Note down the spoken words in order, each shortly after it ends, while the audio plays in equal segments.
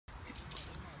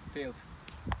Tails.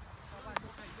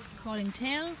 Calling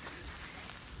tails.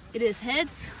 It is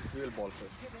heads. We will ball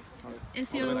first.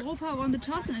 SCE Europa won the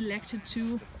toss and elected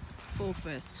to ball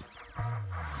first.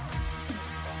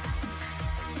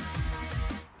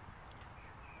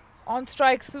 On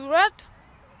strike Surat.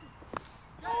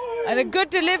 And a good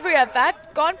delivery at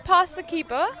that. Gone past the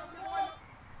keeper.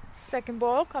 Second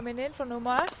ball coming in from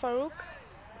Umar Farouk.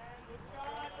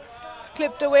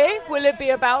 Clipped away. Will it be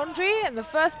a boundary? And the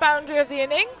first boundary of the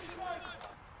innings.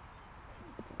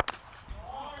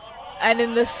 And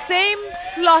in the same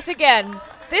slot again.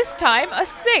 This time a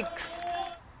 6.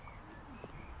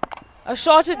 A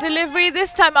shorter delivery.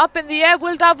 This time up in the air.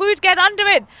 Will Dawood get under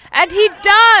it? And he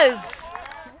does!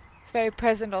 He's very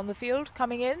present on the field.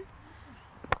 Coming in.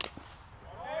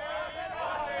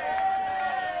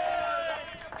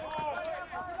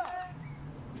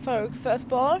 Farouk's first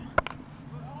ball.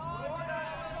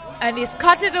 And he's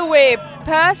cut it away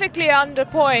perfectly under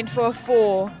point for a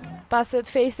 4. Bassett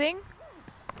facing.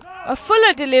 A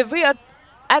fuller delivery and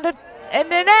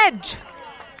an edge.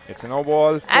 It's a no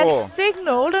ball, 4. And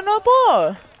signalled a no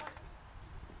ball.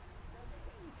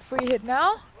 Free hit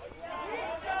now.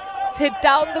 It's hit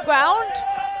down the ground.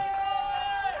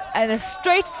 And a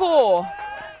straight 4.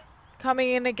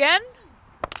 Coming in again.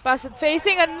 Bassett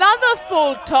facing another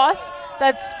full toss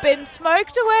that's been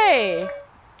smoked away.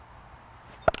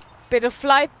 Bit of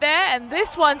flight there, and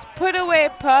this one's put away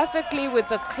perfectly with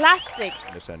a classic.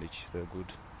 Percentage, they're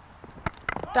good.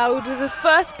 Dawood with his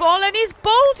first ball, and he's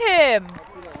bowled him.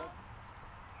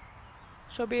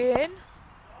 Should be in.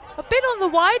 A bit on the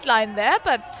wide line there,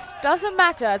 but doesn't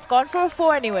matter. It's gone for a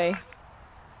 4 anyway.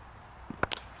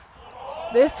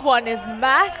 This one is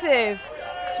massive.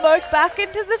 Smoked back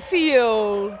into the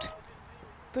field.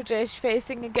 Pujesh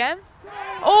facing again.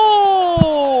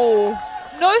 Oh!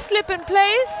 No slip in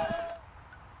place.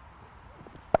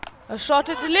 A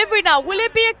shorter delivery now. Will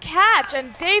it be a catch?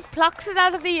 And Dave plucks it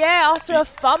out of the air after a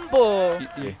fumble.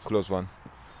 Yeah, close one.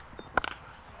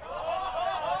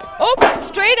 Oh,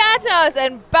 straight at us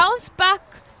and bounced back.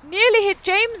 Nearly hit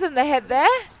James in the head there.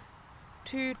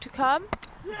 To come.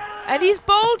 And he's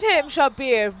bowled him,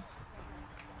 Shabir.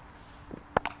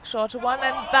 Shorter one,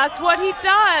 and that's what he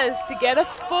does to get a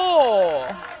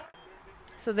 4.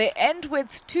 So they end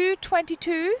with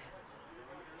 222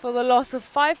 for the loss of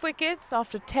 5 wickets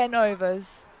after 10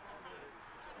 overs.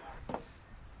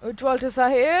 Ujjwal to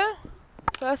Sahir.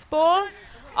 First ball.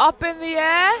 Up in the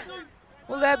air.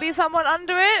 Will there be someone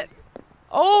under it?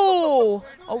 Oh!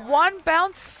 A 1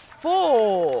 bounce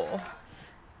 4.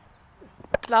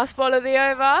 Last ball of the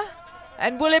over.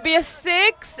 And will it be a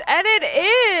 6? And it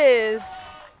is!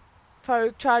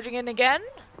 Farouk charging in again.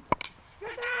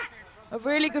 A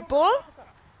really good ball.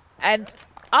 And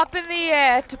up in the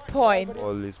air to point.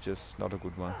 Ball is just not a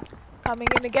good one. Coming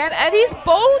in again, and he's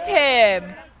bowled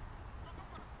him.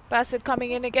 Bassett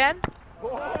coming in again.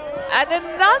 And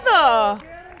another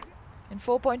in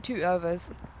 4.2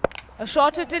 overs. A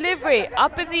shorter delivery,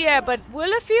 up in the air, but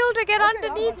will a fielder get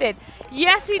underneath it?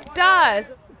 Yes, he does.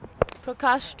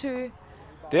 Prakash to...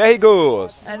 There he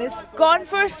goes. And it's gone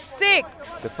for 6.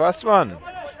 The first one.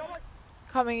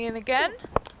 Coming in again.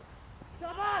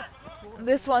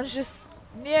 This one's just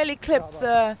nearly clipped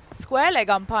the square leg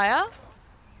umpire.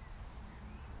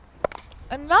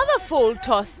 Another full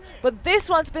toss, but this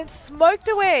one's been smoked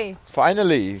away.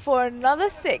 Finally. For another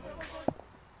 6.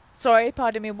 Sorry,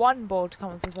 pardon me, 1 ball to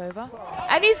come with this over.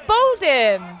 And he's bowled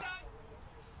him.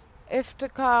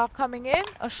 Iftikhar coming in,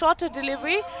 a shorter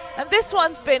delivery, and this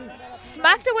one's been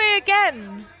smacked away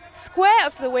again. Square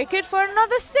of the wicket for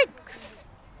another 6.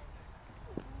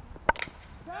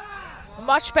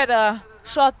 Much better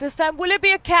shot this time. Will it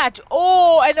be a catch?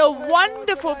 Oh, and a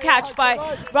wonderful catch by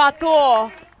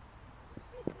Rathore.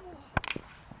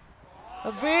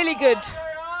 A really good.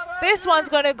 This one's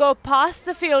going to go past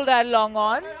the fielder long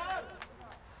on.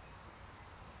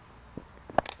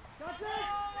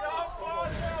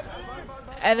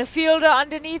 And a fielder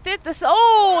underneath it. This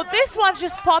one's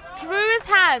just popped through his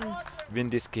hands. Win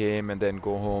this game and then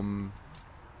go home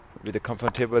with a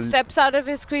comfortable... Steps out of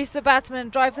his crease, the batsman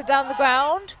drives it down the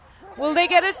ground. Will they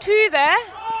get a 2 there?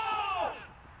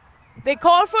 They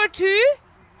call for a 2.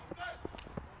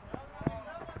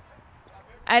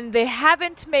 And they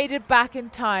haven't made it back in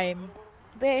time.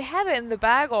 They had it in the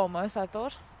bag almost, I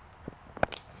thought.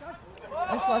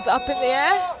 This one's up in the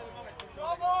air.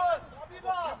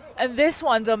 And this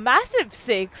one's a massive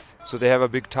 6. So they have a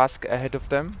big task ahead of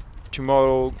them.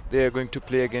 Tomorrow they are going to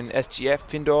play against SGF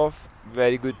Findorf.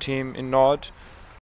 Very good team in Nord.